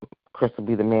Chris will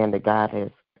be the man that God has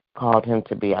called him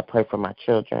to be. I pray for my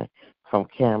children from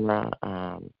Camera.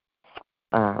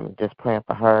 Just praying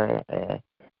for her.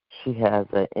 She has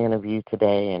an interview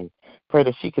today, and pray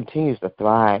that she continues to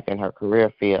thrive in her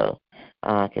career field,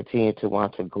 continue to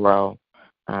want to grow.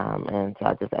 And so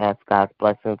I just ask God's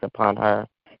blessings upon her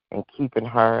and keeping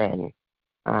her and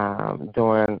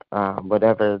during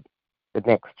whatever the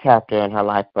next chapter in her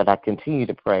life. But I continue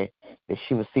to pray that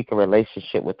she will seek a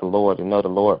relationship with the Lord and know the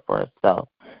Lord for herself,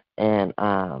 and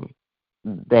that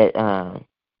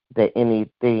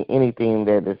anything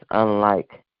that is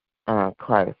unlike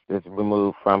Christ is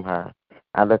removed from her.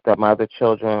 I lift up my other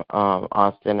children,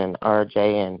 Austin and RJ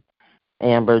and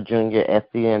Amber Jr.,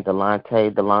 Essie and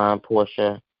Delonte, Delon,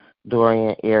 Portia,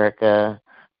 Dorian, Erica,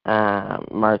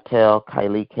 Martell,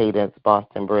 Kylie, Cadence,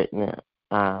 Boston, Brittany,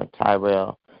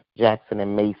 Tyrell, Jackson,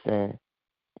 and Mason,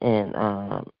 and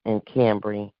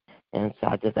Cambry. And so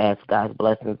I just ask God's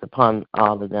blessings upon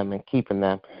all of them and keeping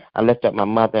them. I lift up my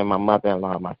mother and my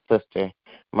mother-in-law, my sister,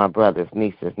 my brothers,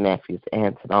 nieces, nephews,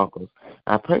 aunts, and uncles.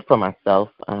 I pray for myself,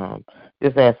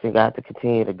 just asking God to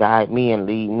continue to guide me and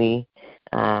lead me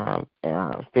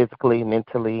physically,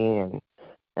 mentally, and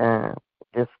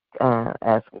just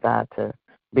asking God to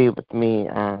be with me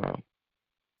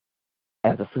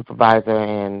as a supervisor,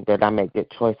 and that I make good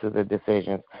choices and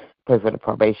decisions. Pray for the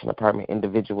probation department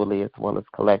individually as well as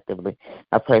collectively.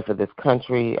 I pray for this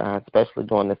country, especially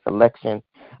during this election.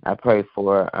 I pray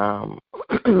for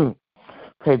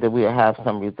pray that we'll have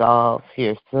some resolve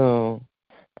here soon,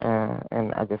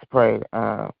 and I just pray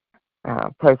for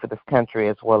this country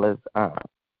as well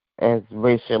as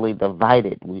racially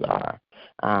divided we are.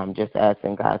 Just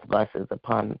asking God's blessings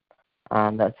upon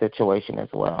that situation as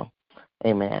well.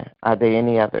 Amen. Are there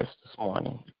any others this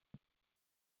morning?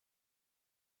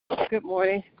 Good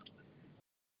morning.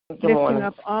 Good morning.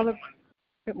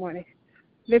 Good morning.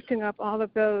 Lifting up all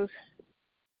of those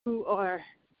who are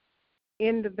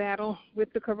in the battle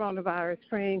with the coronavirus,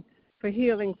 praying for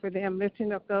healing for them,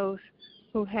 lifting up those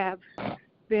who have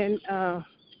been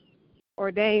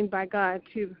ordained by God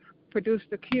to produce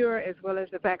the cure as well as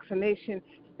the vaccination,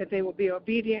 that they will be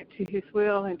obedient to his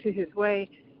will and to his way,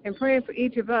 and praying for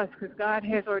each of us, because God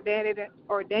has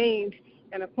ordained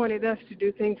and appointed us to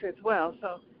do things as well.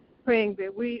 So praying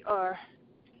that we are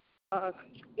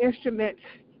instruments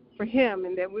for him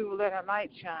and that we will let our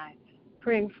light shine.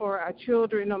 Praying for our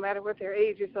children, no matter what their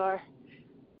ages are,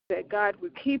 that God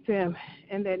would keep them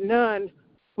and that none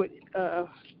would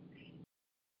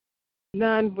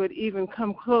even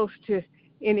come close to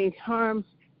any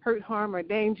hurt, harm, or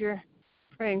danger.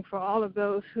 Praying for all of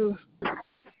those who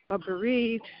are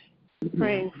bereaved,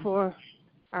 praying for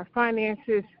our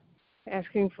finances,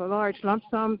 asking for large lump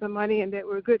sums of money, and that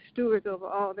we're good stewards over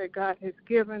all that God has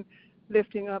given,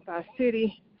 lifting up our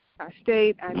city, our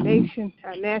state, our nation,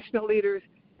 our national leaders,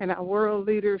 and our world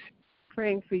leaders,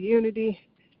 praying for unity,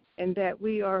 and that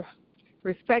we are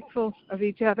respectful of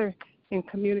each other in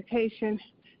communication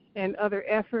and other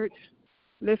efforts,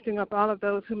 lifting up all of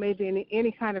those who may be in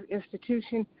any kind of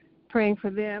institution, praying for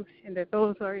them, and that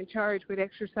those who are in charge would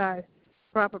exercise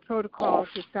proper protocols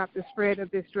to stop the spread of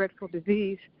this dreadful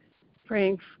disease,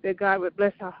 praying that God would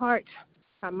bless our hearts,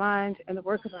 our minds, and the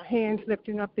work of our hands,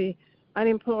 lifting up the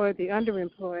unemployed, the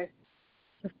underemployed,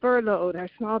 the furloughed, our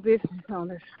small business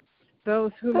owners,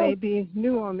 those who may be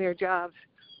new on their jobs,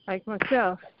 like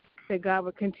myself, that God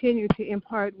would continue to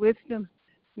impart wisdom,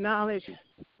 knowledge,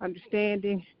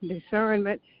 understanding,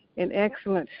 discernment, and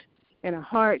excellence in our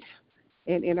hearts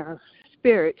and in our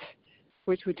spirits,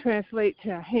 which would translate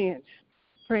to our hands.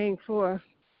 Praying for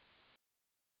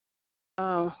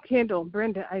Kendall,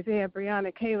 Brenda, Isaiah,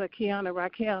 Brianna, Kayla, Kiana,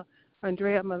 Raquel,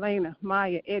 Andrea, Melena,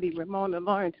 Maya, Eddie, Ramona,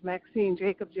 Lawrence, Maxine,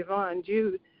 Jacob, Javon,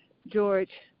 Jude,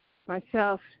 George,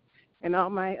 myself, and all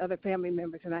my other family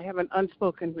members. And I have an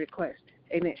unspoken request.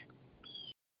 Amen.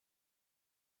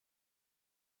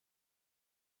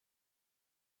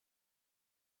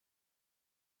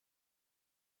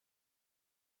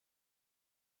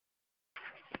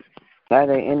 Are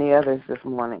there any others this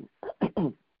morning?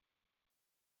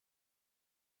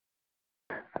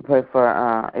 I pray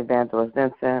for Evangelist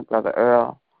Vincent, Brother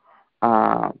Earl,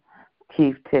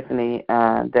 Keith, Tiffany,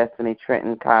 Destiny,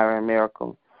 Trenton, Kyra,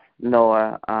 Miracle,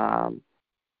 Noah,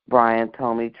 Brian,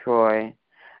 Tommy, Troy,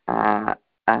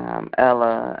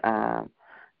 Ella,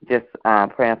 just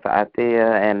praying for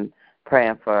Althea and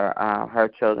praying for her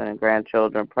children and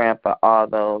grandchildren, praying for all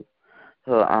those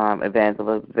who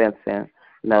Evangelist Vincent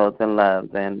knows and loves,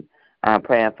 and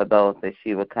praying for those that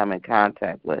she will come in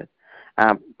contact with.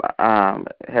 Has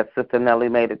Sister Nellie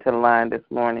made it to the line this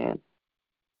morning?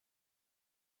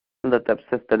 Lift up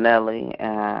Sister Nellie,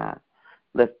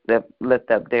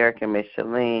 lift up Derek and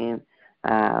Micheline.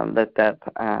 Lift up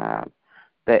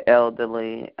the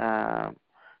elderly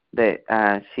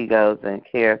that she goes and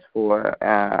cares for.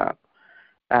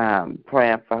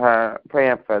 Praying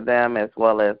for them as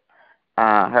well as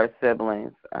her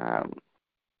siblings.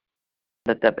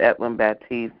 Lift up Edwin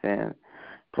Baptiste and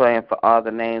praying for all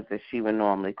the names that she would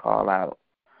normally call out.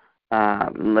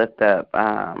 Lift up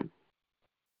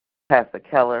Pastor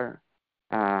Keller,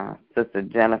 Sister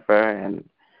Jennifer, and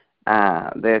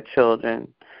their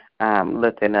children.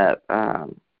 Lifting up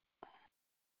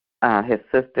his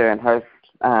sister and her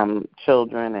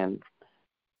children, and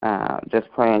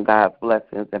just praying God's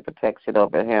blessings and protection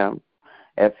over him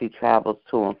as he travels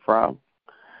to and from.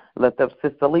 Lift up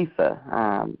Sister Lisa,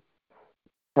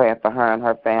 praying for her and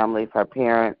her family, her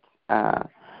parents, her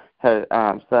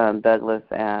son Douglas,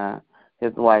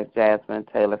 his wife Jasmine,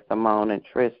 Taylor Simone, and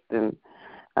Tristan,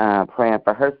 praying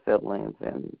for her siblings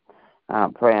and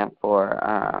praying for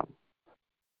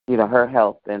her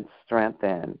health and strength,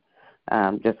 and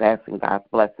just asking God's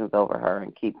blessings over her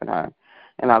and keeping her.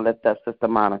 And I lift up Sister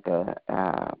Monica,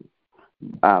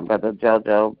 Brother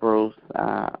JoJo, Bruce,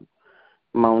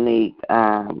 Monique,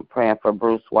 praying for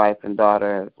Bruce's wife and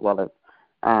daughter, as well as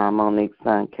Monique's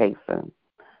son, Kason,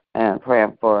 and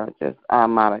praying for just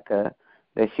Monica,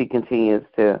 that she continues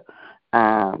to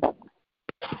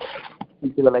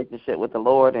keep the relationship with the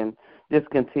Lord and just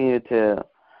continue to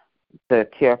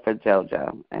care for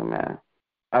JoJo. Amen.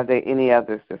 Are there any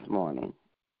others this morning?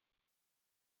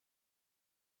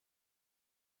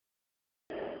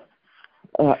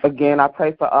 Again, I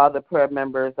pray for all the prayer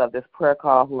members of this prayer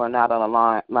call who are not on the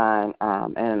line,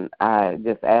 and I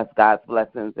just ask God's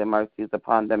blessings and mercies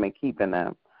upon them and keeping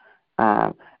them.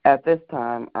 At this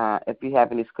time, if you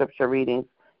have any scripture readings,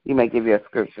 you may give your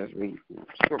scripture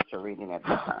reading at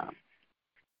this time.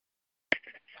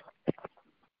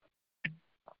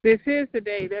 This is the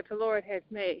day that the Lord has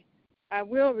made. I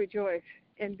will rejoice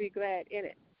and be glad in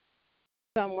it.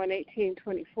 Psalm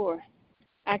 118:24.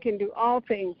 I can do all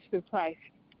things through Christ,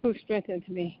 who strengthens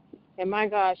me, and my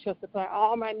God shall supply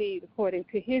all my needs according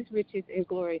to his riches and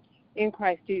glory in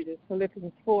Christ Jesus.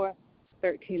 Philippians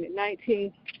 4:13 and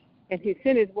 19. And he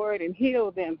sent his word and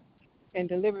healed them and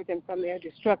delivered them from their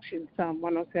destruction. Psalm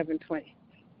 107:20.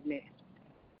 Amen.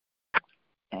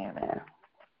 Amen.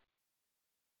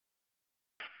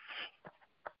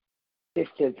 This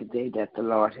is the day that the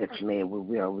Lord has made. We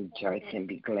will rejoice and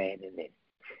be glad in it.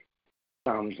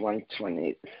 Psalms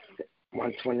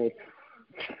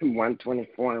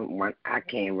 124 and 1. I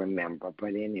can't remember, but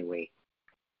anyway.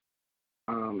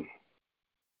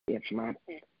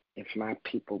 If my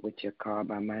people which are called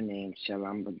by my name shall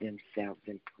humble themselves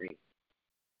and pray,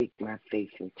 seek my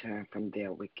face and turn from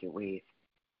their wicked ways,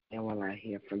 then will I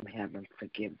hear from heaven,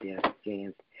 forgive their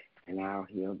sins, and I'll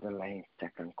heal the land.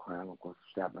 2 Chronicles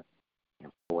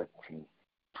 7:14.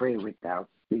 Pray without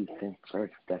ceasing. 1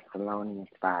 Thessalonians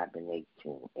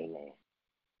 5:18. Amen.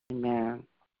 Amen.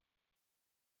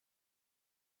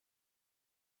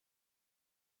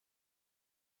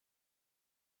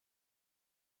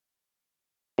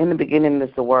 In the beginning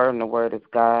is the Word, and the Word is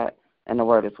God, and the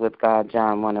Word is with God.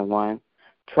 John 1:1.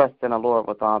 Trust in the Lord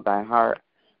with all thy heart.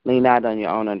 Lean not on your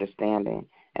own understanding.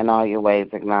 In all your ways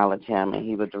acknowledge him, and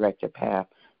he will direct your path.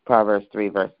 Proverbs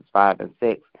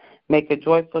 3:5-6. Make a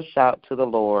joyful shout to the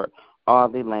Lord, all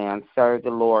the land. Serve the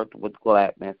Lord with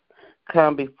gladness.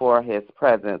 Come before his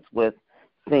presence with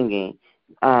singing.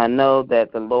 Know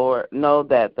that the Lord,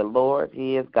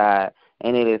 he is God,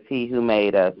 and it is he who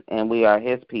made us, and we are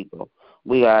his people.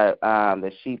 We are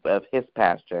the sheep of his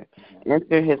pasture.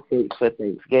 Enter his gates with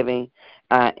thanksgiving,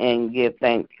 and give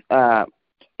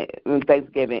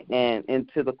thanksgiving, and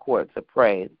into the courts of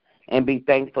praise, and be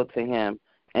thankful to him,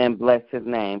 and bless his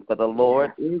name. For the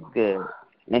Lord is good,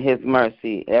 and his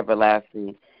mercy is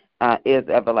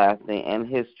everlasting, and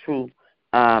his truth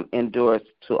endures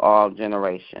to all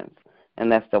generations.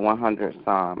 And that's the 100th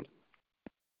Psalm.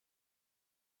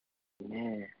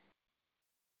 Amen.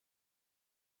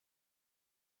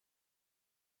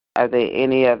 Are there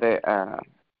any other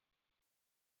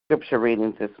scripture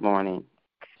readings this morning?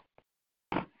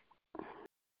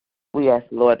 We ask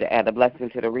the Lord to add a blessing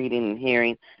to the reading and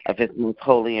hearing of his most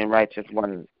holy and righteous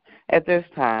word. At this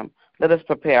time, let us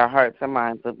prepare our hearts and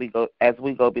minds as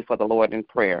we go before the Lord in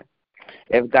prayer.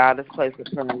 If God has placed a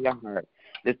prayer in your heart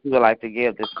that you would like to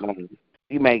give this morning,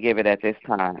 you may give it at this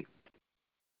time.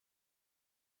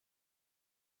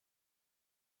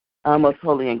 Our most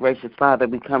holy and gracious Father,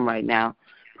 we come right now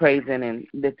praising and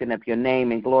lifting up your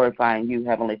name and glorifying you,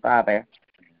 Heavenly Father.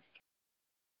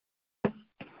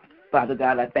 Father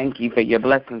God, I thank you for your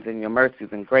blessings and your mercies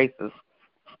and graces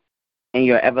and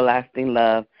your everlasting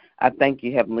love. I thank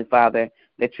you, Heavenly Father,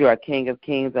 that you are King of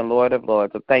kings and Lord of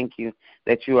lords. I thank you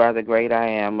that you are the great I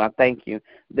am. I thank you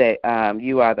that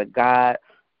you are the God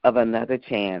of another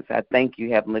chance. I thank you,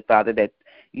 Heavenly Father, that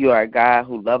you are a God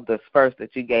who loved us first,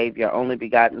 that you gave your only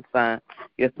begotten Son,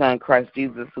 your Son Christ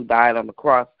Jesus, who died on the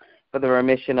cross for the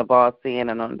remission of all sin,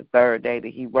 and on the third day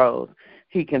that he rose,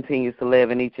 he continues to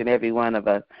live in each and every one of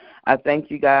us. I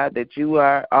thank you, God, that you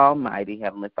are almighty,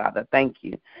 Heavenly Father. Thank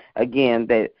you again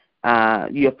that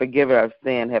you're a forgiver of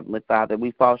sin, Heavenly Father.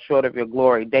 We fall short of your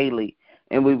glory daily,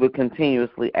 and we will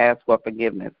continuously ask for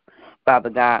forgiveness. Father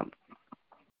God,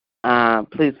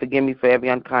 please forgive me for every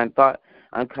unkind thought,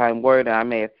 unkind word that I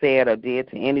may have said or did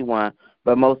to anyone,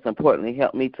 but most importantly,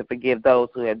 help me to forgive those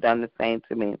who have done the same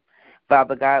to me.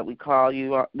 Father God, we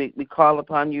call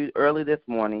upon you early this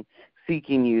morning,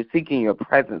 seeking your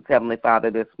presence, Heavenly Father,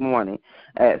 this morning,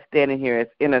 standing here as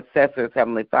intercessors,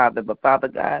 Heavenly Father,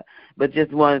 but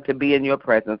just wanted to be in your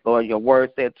presence, Lord. Your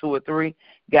word said 2 or 3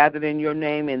 gathered in your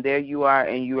name, and there you are,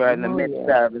 and you are in the midst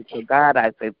of it. So, God,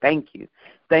 I say thank you.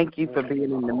 Thank you for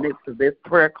being in the midst of this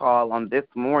prayer call on this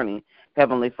morning,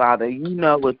 Heavenly Father. You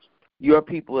know what your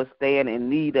people are staying in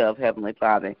need of, Heavenly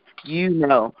Father. You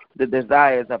know the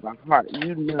desires of our heart.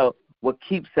 You know what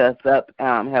keeps us up,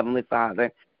 Heavenly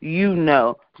Father. You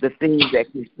know the things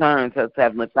that concerns us,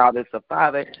 Heavenly Father. So,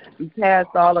 Father, we cast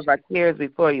all of our cares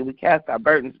before you. We cast our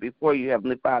burdens before you,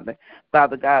 Heavenly Father.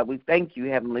 Father God, we thank you,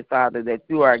 Heavenly Father, that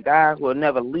you are a God who will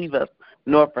never leave us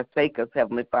nor forsake us,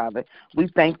 Heavenly Father. We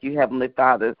thank you, Heavenly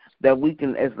Father, that we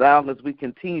can, as long as we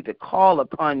continue to call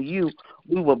upon you,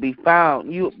 we will be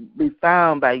found. You be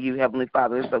found by you, Heavenly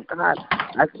Father. So, God,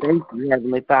 I thank you,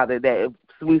 Heavenly Father, that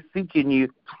we're seeking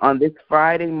you on this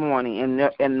Friday morning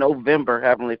in November,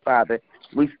 Heavenly Father.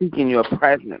 We're seeking your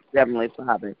presence, Heavenly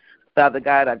Father. Father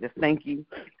God, I just thank you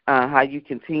how you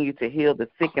continue to heal the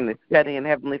sick and the shut-in,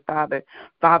 Heavenly Father.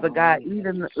 Father God,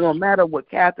 even no matter what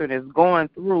Catherine is going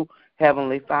through,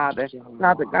 Heavenly Father.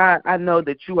 Father God, I know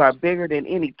that you are bigger than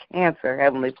any cancer,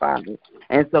 Heavenly Father.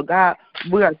 And so, God,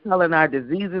 we are telling our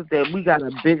diseases that we got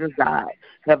a bigger God,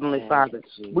 Heavenly Father.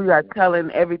 We are telling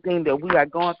everything that we are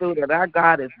going through that our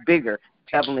God is bigger,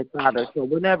 Heavenly Father. So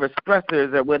whatever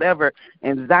stressors or whatever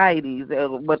anxieties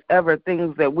or whatever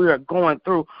things that we are going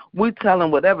through, we tell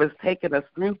them whatever's taking us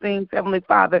through things, Heavenly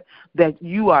Father, that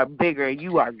you are bigger,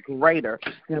 you are greater,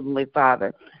 Heavenly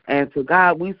Father. And so,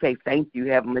 God, we say thank you,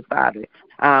 Heavenly Father,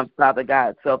 Father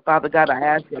God. So, Father God, I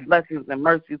ask your blessings and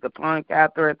mercies upon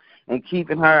Catherine and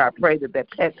keeping her. I pray that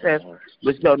PET test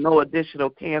will show no additional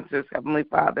cancers, Heavenly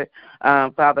Father.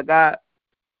 Father God,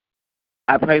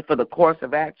 I pray for the course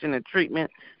of action and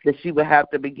treatment that she would have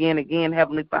to begin again,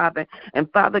 Heavenly Father.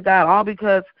 And, Father God, all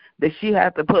because that she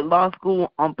had to put law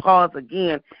school on pause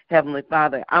again, Heavenly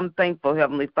Father. I'm thankful,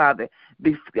 Heavenly Father,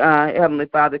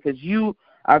 because you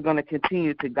are going to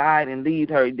continue to guide and lead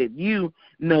her, that you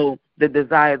know the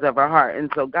desires of her heart. And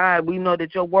so, God, we know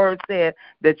that your word said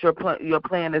that your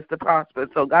plan is to prosper.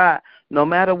 So, God, no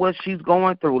matter what she's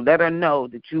going through, let her know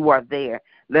that you are there.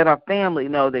 Let our family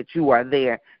know that you are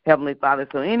there, Heavenly Father.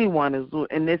 So anyone who's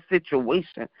in this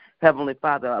situation, Heavenly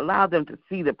Father, allow them to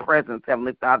see the presence,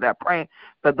 Heavenly Father. I pray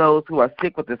for those who are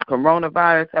sick with this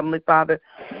coronavirus, Heavenly Father.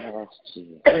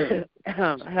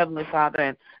 Heavenly Father,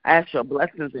 and I ask your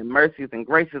blessings and mercies and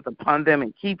graces upon them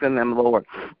and keeping them, Lord.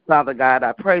 Father God,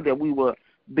 I pray that we will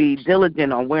be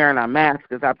diligent on wearing our masks.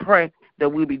 I pray that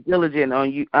we be diligent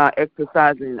on you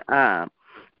exercising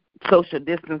social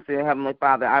distancing, Heavenly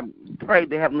Father. I pray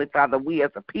to Heavenly Father, we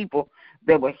as a people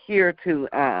that were here to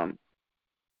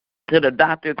the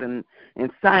doctors and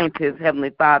scientists,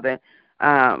 Heavenly Father,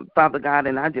 Father God,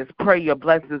 and I just pray your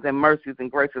blessings and mercies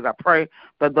and graces. I pray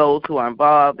for those who are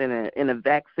involved in a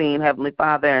vaccine, Heavenly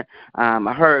Father.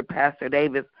 I heard Pastor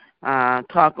Davis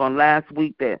talk on last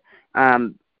week that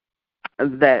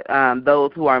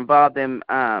those who are involved in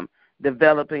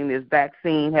developing this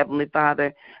vaccine, Heavenly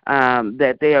Father,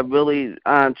 that they are really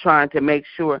trying to make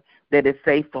sure that it's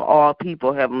safe for all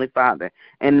people, Heavenly Father,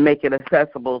 and make it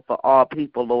accessible for all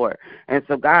people, Lord. And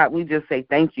so, God, we just say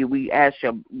thank you. We ask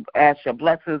your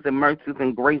blessings and mercies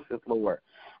and graces, Lord.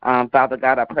 Father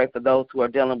God, I pray for those who are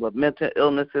dealing with mental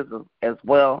illnesses as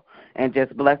well, and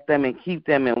just bless them and keep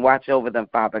them and watch over them,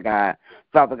 Father God.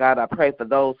 Father God, I pray for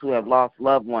those who have lost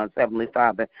loved ones, Heavenly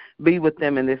Father. Be with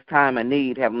them in this time of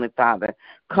need, Heavenly Father.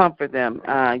 Comfort them,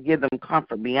 give them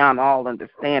comfort beyond all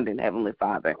understanding, Heavenly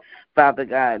Father. Father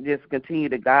God, just continue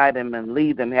to guide them and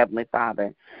lead them, Heavenly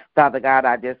Father. Father God,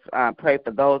 I just pray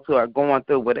for those who are going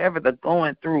through whatever the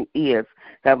going through is,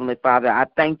 Heavenly Father. I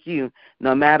thank you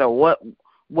no matter what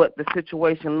what the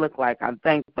situation looked like. I'm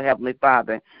thankful, Heavenly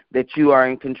Father, that you are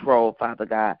in control, Father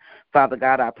God. Father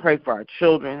God, I pray for our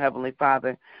children, Heavenly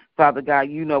Father. Father God,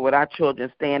 you know what our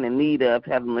children stand in need of,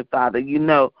 Heavenly Father. You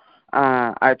know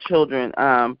our children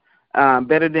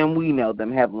better than we know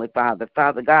them, Heavenly Father.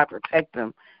 Father God, protect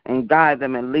them and guide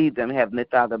them and lead them, Heavenly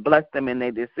Father. Bless them in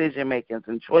their decision-makings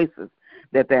and choices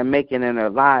that they're making in their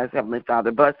lives, Heavenly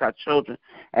Father. Bless our children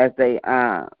as they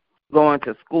go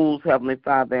into schools, Heavenly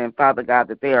Father, and Father God,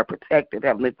 that they are protected,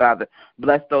 Heavenly Father.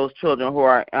 Bless those children who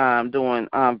are doing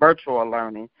virtual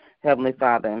learning, Heavenly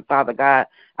Father. And Father God,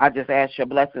 I just ask your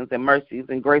blessings and mercies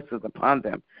and graces upon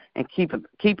them and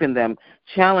keeping them,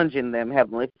 challenging them,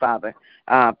 Heavenly Father.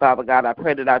 Father God, I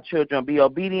pray that our children be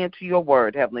obedient to your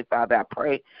word, Heavenly Father. I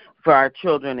pray for our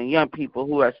children and young people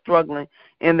who are struggling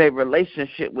in their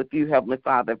relationship with you, Heavenly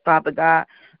Father. Father God,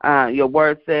 your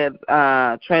word says,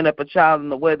 train up a child in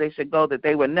the way they should go, that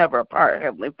they were never apart,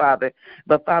 Heavenly Father.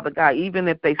 But, Father God, even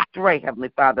if they stray,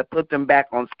 Heavenly Father, put them back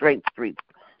on straight streets,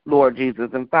 Lord Jesus.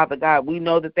 And, Father God, we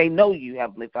know that they know you,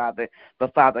 Heavenly Father.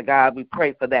 But, Father God, we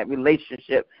pray for that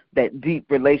relationship, that deep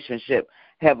relationship,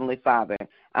 Heavenly Father.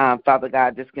 Father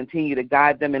God, just continue to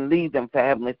guide them and lead them, for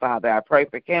Heavenly Father. I pray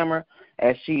for Cameron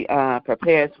as she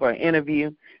prepares for an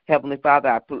interview. Heavenly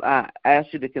Father, I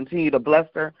ask you to continue to bless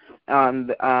her on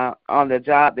the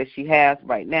job that she has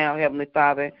right now, Heavenly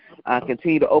Father.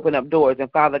 Continue to open up doors.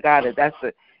 And, Father God,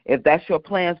 if that's your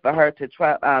plans for her to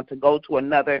try to go to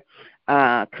another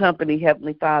company,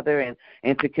 Heavenly Father,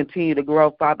 and to continue to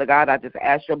grow, Father God, I just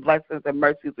ask your blessings and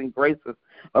mercies and graces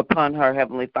upon her,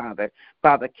 Heavenly Father.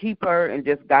 Father, keep her and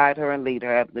just guide her and lead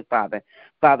her, Heavenly Father.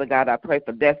 Father God, I pray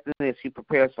for Destiny as she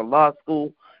prepares for law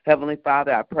school, Heavenly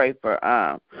Father. I pray for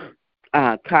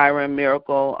Kyron,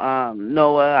 Miracle,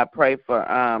 Noah. I pray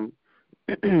for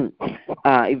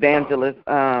Evangelist,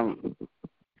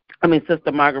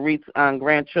 Sister Marguerite's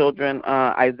grandchildren,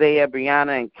 Isaiah,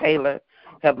 Brianna, and Kayla.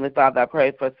 Heavenly Father, I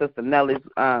pray for Sister Nellie's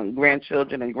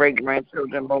grandchildren and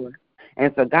great-grandchildren, Lord.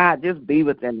 And so, God, just be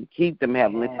with them and keep them,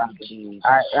 Heavenly Father.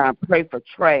 I pray for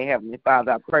Trey, Heavenly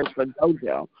Father. I pray for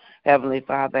Jojo, Heavenly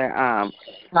Father.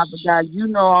 Father God, you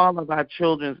know all of our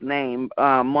children's name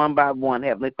one by one,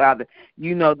 Heavenly Father.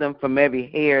 You know them from every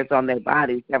hairs on their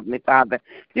bodies, Heavenly Father.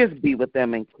 Just be with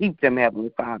them and keep them,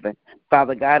 Heavenly Father.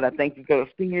 Father God, I thank you for the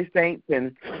senior saints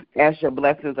and ask your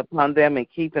blessings upon them and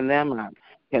keeping them. I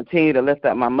continue to lift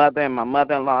up my mother and my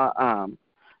mother-in-law,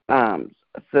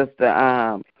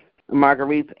 Sister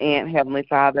Marguerite's aunt, Heavenly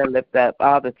Father. Lift up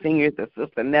all the seniors that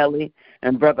Sister Nellie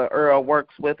and Brother Earl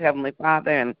works with, Heavenly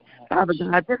Father. And, Father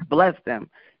God, just bless them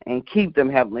and keep them,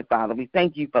 Heavenly Father. We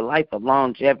thank you for life of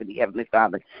longevity, Heavenly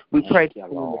Father. We pray that you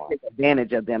will take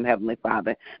advantage of them, Heavenly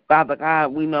Father. Father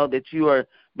God, we know that you are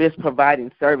just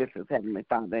providing services, Heavenly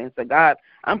Father. And so, God,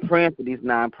 I'm praying for these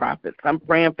nonprofits. I'm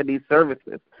praying for these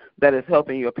services that is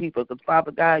helping your people. Because,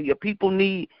 Father God, your people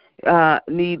need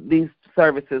these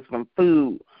services, from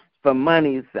food, for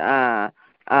monies to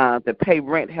pay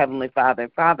rent, Heavenly Father.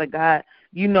 And, Father God,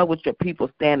 you know what your people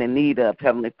stand in need of,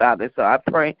 Heavenly Father. So I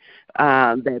pray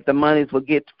that the monies will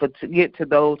get to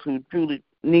those who truly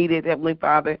need it, Heavenly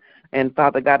Father. And,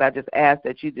 Father God, I just ask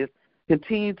that you just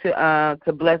continue to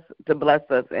bless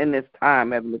us in this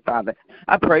time, Heavenly Father.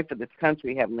 I pray for this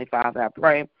country, Heavenly Father. I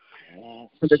pray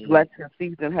for this election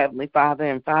season, Heavenly Father.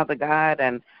 And, Father God,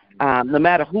 and no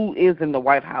matter who is in the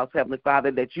White House, Heavenly Father,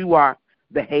 that you are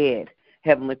the head,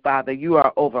 Heavenly Father. You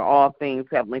are over all things,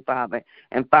 Heavenly Father.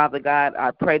 And, Father God,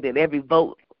 I pray that every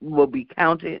vote will be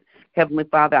counted, Heavenly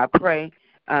Father. I pray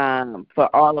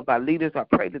for all of our leaders. I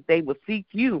pray that they will seek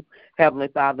you, Heavenly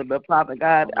Father. But, Father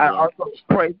God, I also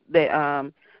pray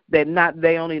that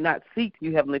they only not seek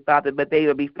you, Heavenly Father, but they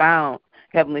will be found,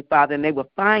 Heavenly Father, and they will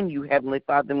find you, Heavenly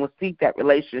Father, and will seek that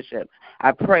relationship.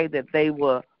 I pray that they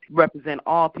will represent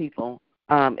all people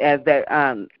as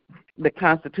that the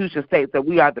Constitution states, that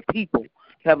we are the people,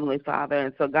 Heavenly Father.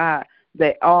 And so, God,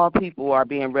 that all people are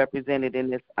being represented in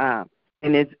this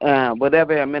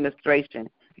whatever administration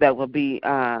that will be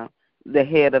the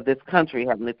head of this country,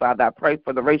 Heavenly Father. I pray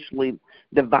for the racially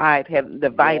divided in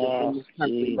this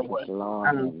country,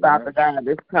 Lord. Father God,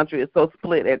 this country is so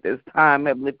split at this time,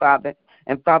 Heavenly Father.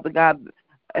 And, Father God,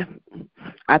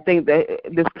 I think that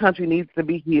this country needs to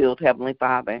be healed, Heavenly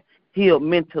Father. Healed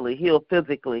mentally, healed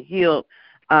physically, healed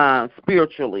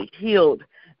spiritually, healed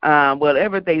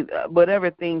whatever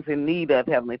things in need of,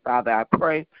 Heavenly Father. I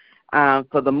pray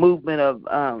for the movement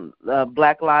of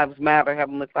Black Lives Matter,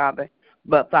 Heavenly Father.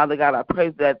 But, Father God, I pray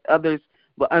that others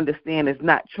will understand it's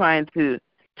not trying to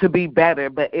be better,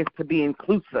 but it's to be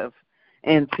inclusive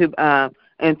and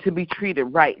to be treated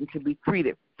right and to be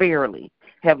treated fairly,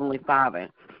 Heavenly Father.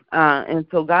 And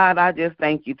so, God, I just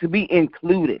thank you to be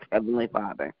included, Heavenly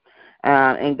Father.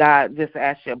 And God, just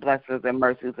ask your blessings and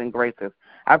mercies and graces.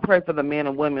 I pray for the men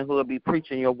and women who will be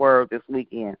preaching your word this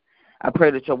weekend. I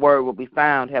pray that your word will be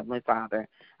found, Heavenly Father,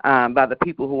 by the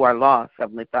people who are lost,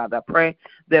 Heavenly Father. I pray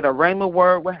that a rhema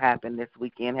word will happen this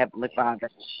weekend, Heavenly Father.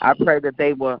 I pray that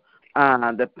they will,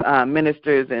 the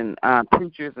ministers and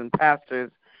preachers and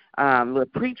pastors will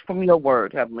preach from your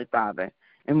word, Heavenly Father,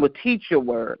 and will teach your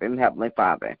word, in Heavenly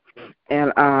Father.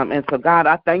 And so, God,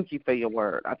 I thank you for your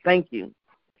word. I thank you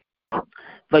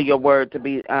for your word to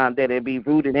be that it be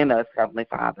rooted in us, Heavenly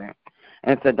Father.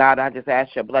 And so, God, I just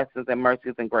ask your blessings and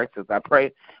mercies and graces. I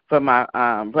pray for my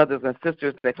brothers and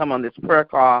sisters that come on this prayer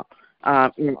call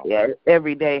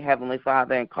every day, Heavenly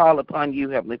Father, and call upon you,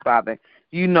 Heavenly Father.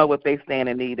 You know what they stand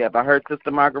in need of. I heard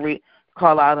Sister Marguerite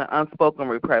call out an unspoken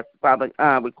request, Father,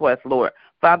 Lord.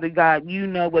 Father God, you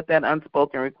know what that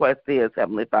unspoken request is,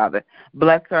 Heavenly Father.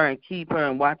 Bless her and keep her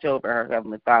and watch over her,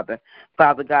 Heavenly Father.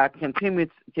 Father God, continue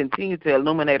to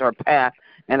illuminate her path,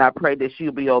 and I pray that she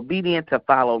will be obedient to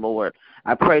follow, Lord.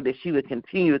 I pray that she would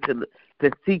continue to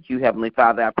seek you, Heavenly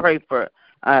Father. I pray for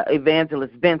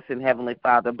Evangelist Vincent, Heavenly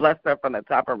Father. Bless her from the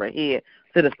top of her head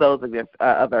to the soles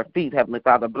of her feet, Heavenly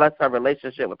Father. Bless her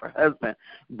relationship with her husband,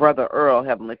 Brother Earl,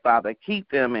 Heavenly Father. Keep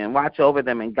them and watch over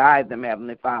them and guide them,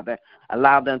 Heavenly Father.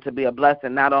 Allow them to be a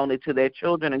blessing not only to their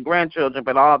children and grandchildren,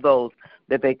 but all those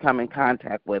that they come in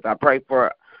contact with. I pray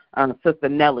for Sister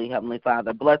Nellie, Heavenly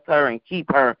Father. Bless her and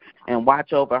keep her and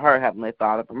watch over her, Heavenly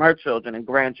Father, from her children and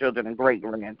grandchildren and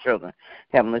great-grandchildren,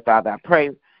 Heavenly Father. I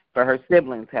pray for her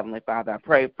siblings, Heavenly Father. I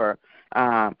pray for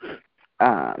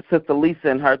Sister Lisa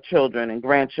and her children and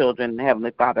grandchildren,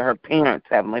 Heavenly Father, her parents,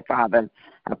 Heavenly Father.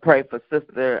 I pray for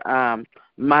Sister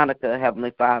Monica,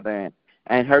 Heavenly Father,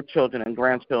 and her children and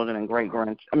grandchildren and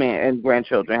and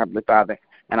grandchildren, Heavenly Father.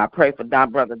 And I pray for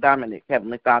Brother Dominic,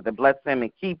 Heavenly Father. Bless him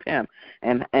and keep him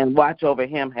and watch over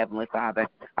him, Heavenly Father.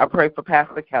 I pray for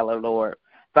Pastor Keller, Lord.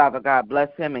 Father God, bless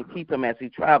him and keep him as he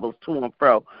travels to and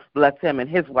fro. Bless him and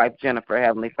his wife, Jennifer,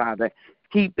 Heavenly Father.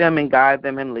 Keep them and guide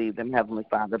them and lead them, Heavenly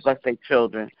Father. Bless their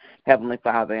children, Heavenly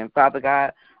Father. And Father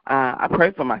God, I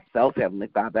pray for myself, Heavenly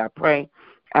Father. I pray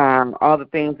all the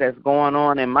things that's going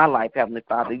on in my life, Heavenly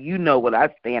Father. You know what I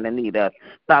stand in need of.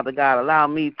 Father God, allow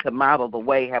me to model the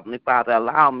way, Heavenly Father.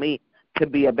 Allow me to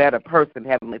be a better person,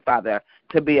 Heavenly Father,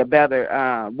 to be a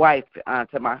better wife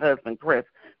to my husband, Chris,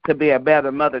 to be a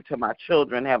better mother to my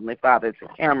children, Heavenly Father, to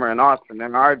Cameron, Austin,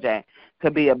 and RJ,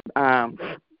 to be a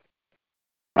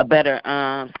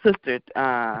better sister,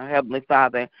 Heavenly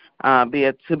Father,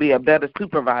 to be a better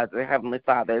supervisor, Heavenly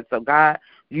Father. So, God,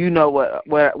 you know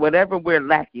whatever we're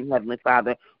lacking, Heavenly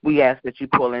Father, we ask that you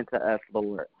pull into us,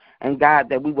 Lord. And, God,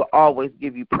 that we will always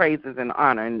give you praises and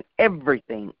honor in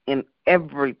everything,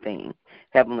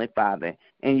 Heavenly Father.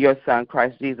 In your Son,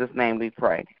 Christ Jesus' name we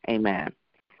pray. Amen.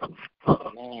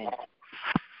 Amen.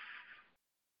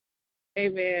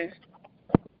 Amen.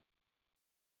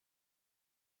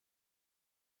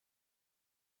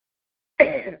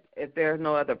 If there are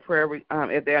no other prayers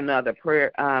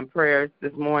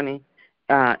this morning,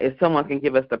 if someone can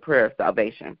give us the prayer of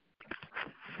salvation.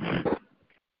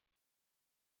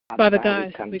 Father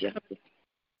God,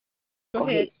 Go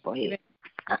ahead. Go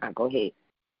ahead.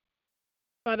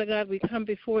 Father God, we come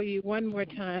before you one more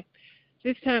time,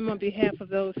 this time on behalf of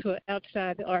those who are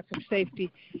outside the ark of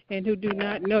safety and who do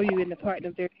not know you in the pardon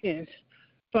of their sins.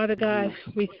 Father God,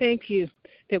 we thank you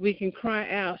that we can cry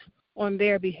out on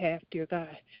their behalf, dear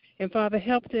God. And Father,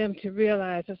 help them to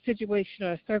realize a situation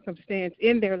or a circumstance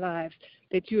in their lives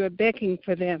that you are begging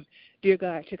for them, dear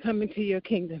God, to come into your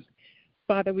kingdom.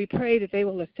 Father, we pray that they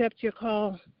will accept your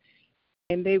call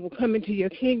and they will come into your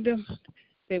kingdom.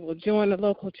 They will join a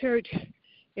local church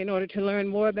in order to learn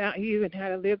more about you and how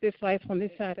to live this life on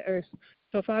this side of earth.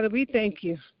 So, Father, we thank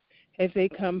you as they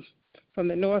come from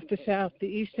the north, the south, the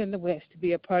east, and the west to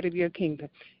be a part of your kingdom.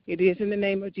 It is in the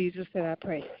name of Jesus that I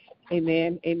pray.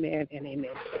 Amen, amen, and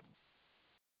amen.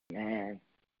 Amen.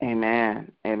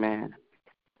 Amen. Amen.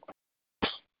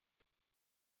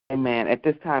 Amen. At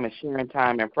this time, it's sharing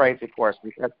time and praise reports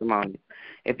and testimony.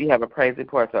 If you have a praise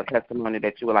report or testimony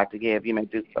that you would like to give, you may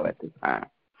do so at this time.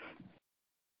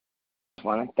 I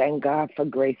want to thank God for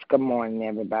grace. Good morning,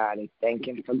 everybody. Thank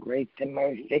him for grace and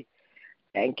mercy.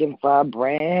 Thank him for a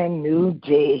brand new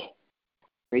day.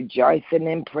 Rejoicing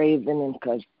and praising him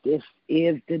because this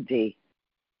is the day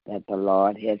that the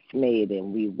Lord has made,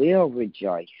 and we will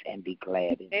rejoice and be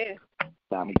glad in it.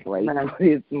 So I'm grateful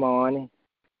this morning.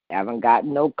 I haven't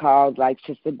gotten no calls like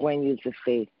Sister Gwen used to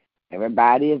say.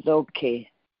 Everybody is okay.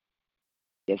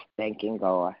 Just thanking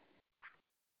God.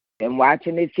 Been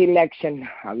watching this election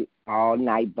all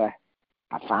night, but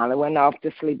I finally went off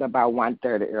to sleep about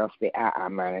 1:30. Earl said,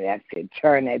 Myrna, that's it.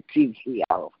 Turn that TV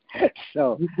off.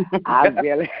 So I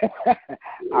really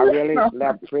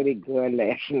slept pretty good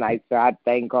last night. So I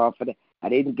thank God for that. I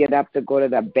didn't get up to go to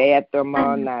the bathroom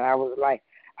all night. I was like,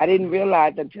 I didn't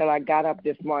realize until I got up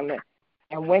this morning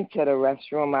and went to the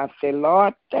restroom. I said,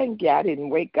 Lord, thank you. I didn't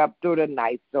wake up through the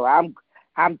night. So I'm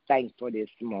thankful this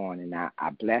morning. I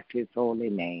bless his holy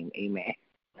name. Amen.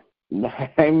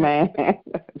 Amen.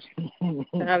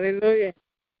 Hallelujah.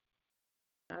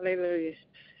 Hallelujah.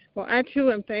 Well, I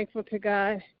too am thankful to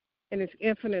God and his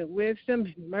infinite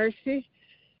wisdom and mercy,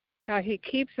 how he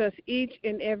keeps us each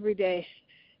and every day.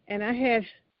 And I had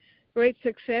great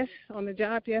success on the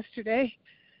job yesterday.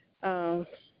 I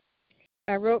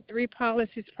wrote 3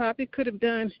 policies, probably could have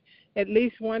done at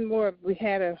least one more. We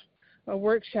had a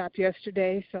workshop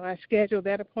yesterday, so I scheduled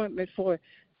that appointment for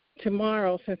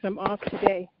tomorrow since I'm off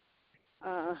today.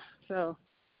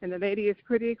 And the lady is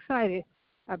pretty excited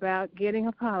about getting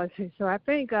a policy. So I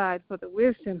thank God for the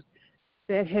wisdom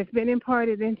that has been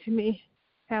imparted into me.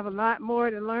 Have a lot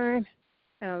more to learn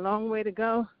and a long way to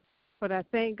go. But I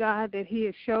thank God that he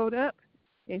has showed up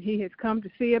and he has come to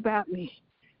see about me.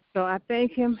 So I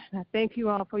thank him. I thank you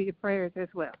all for your prayers as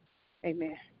well.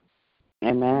 Amen.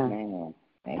 Amen.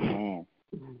 Amen.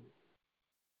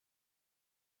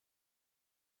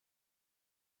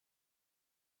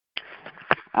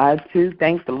 I too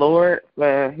thank the Lord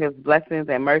for his blessings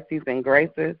and mercies and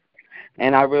graces,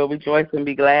 and I will rejoice and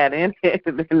be glad in it,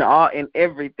 in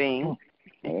everything.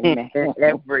 Amen. In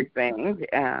everything.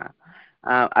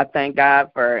 I thank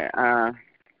God for,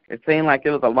 it seemed like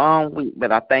it was a long week,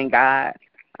 but I thank God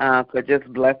for just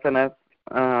blessing us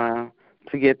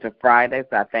to get to Friday.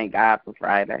 So I thank God for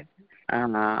Friday.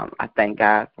 I thank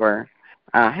God for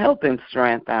health and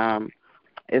strength.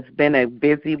 It's been a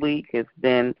busy week. It's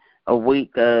been a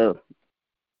week of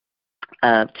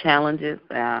challenges,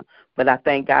 but I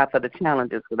thank God for the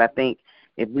challenges, because I think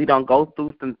if we don't go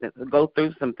through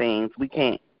some things, we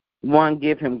can't, one,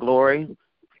 give him glory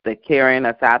for carrying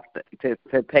us out, to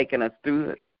taking us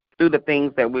through the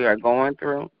things that we are going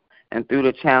through and through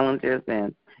the challenges,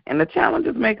 and the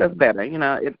challenges make us better. Even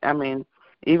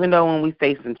though when we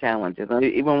facing challenges,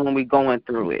 even when we're going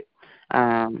through it,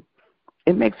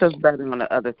 it makes us better on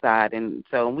the other side. And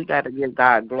so we got to give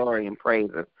God glory and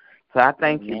praises. So I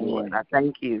thank you, Lord. I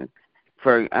thank you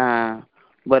for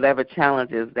whatever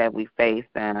challenges that we face.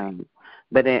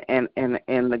 But in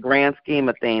the grand scheme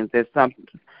of things, there's some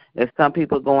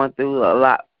people going through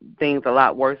things a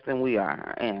lot worse than we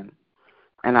are. And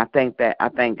I thank God. I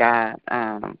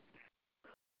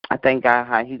thank God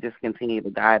how he just continues to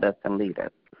guide us and lead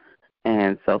us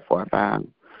and so forth.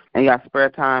 And you got spare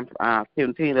time,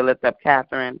 continue to lift up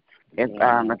Catherine. If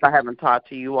I haven't talked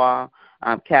to you all,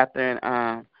 Catherine,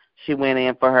 she went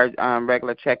in for her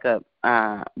regular checkup,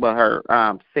 her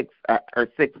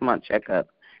 6-month checkup,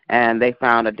 and they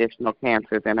found additional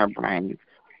cancers in her brain.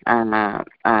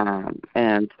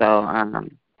 And so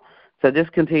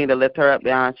just continue to lift her up.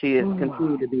 She is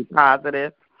continue to be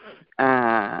positive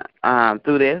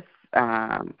through this.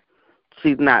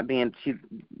 She is not being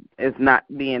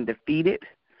defeated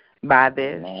by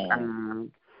this,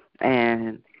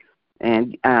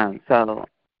 so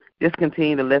just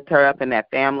continue to lift her up and that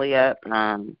family up,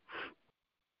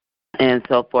 and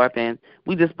so forth. And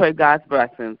we just pray God's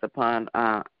blessings upon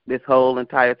this whole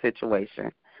entire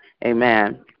situation.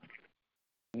 Amen.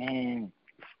 Amen.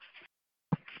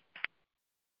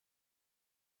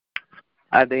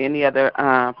 Are there any other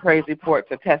praise reports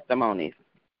or testimonies?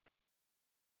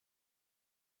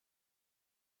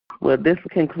 Well, this will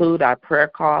conclude our prayer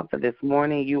call for this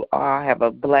morning. You all have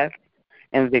a blessed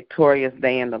and victorious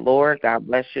day in the Lord. God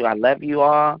bless you. I love you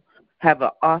all. Have an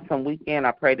awesome weekend.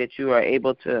 I pray that you are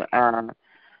able to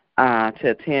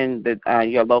attend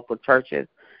your local churches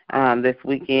this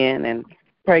weekend, and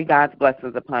pray God's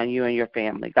blessings upon you and your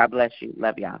family. God bless you.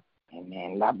 Love y'all.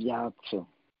 Amen. Love y'all too.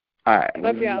 All right.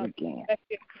 Love y'all. Again.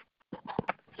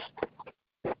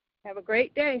 Have a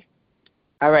great day.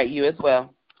 All right. You as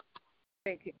well.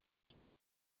 Thank you.